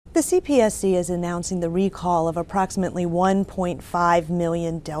The CPSC is announcing the recall of approximately 1.5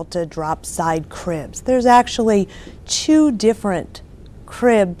 million Delta drop side cribs. There's actually two different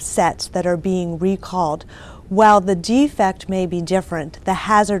crib sets that are being recalled. While the defect may be different, the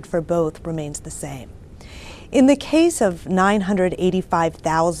hazard for both remains the same. In the case of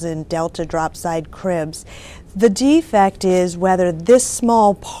 985,000 Delta drop side cribs, the defect is whether this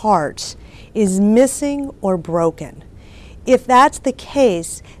small part is missing or broken. If that's the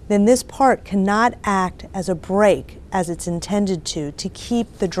case, then this part cannot act as a brake as it's intended to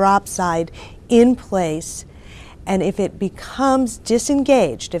keep the drop side in place. And if it becomes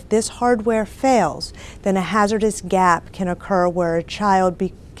disengaged, if this hardware fails, then a hazardous gap can occur where a child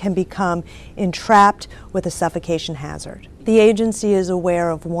can become entrapped with a suffocation hazard. The agency is aware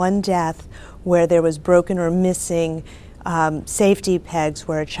of one death where there was broken or missing safety pegs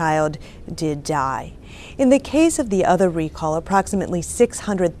where a child did die. In the case of the other recall, approximately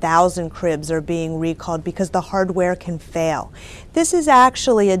 600,000 cribs are being recalled because the hardware can fail. This is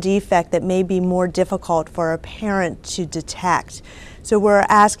actually a defect that may be more difficult for a parent to detect. So we're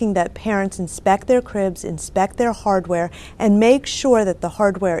asking that parents inspect their cribs, inspect their hardware, and make sure that the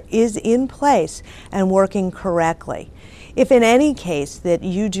hardware is in place and working correctly. If in any case that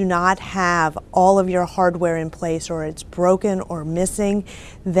you do not have all of your hardware in place or it's broken or missing,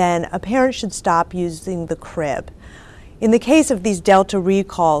 then a parent should stop using the crib. In the case of these Delta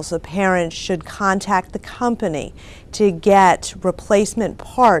recalls, a parent should contact the company to get replacement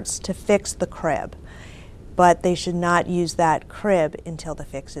parts to fix the crib, but they should not use that crib until the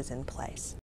fix is in place.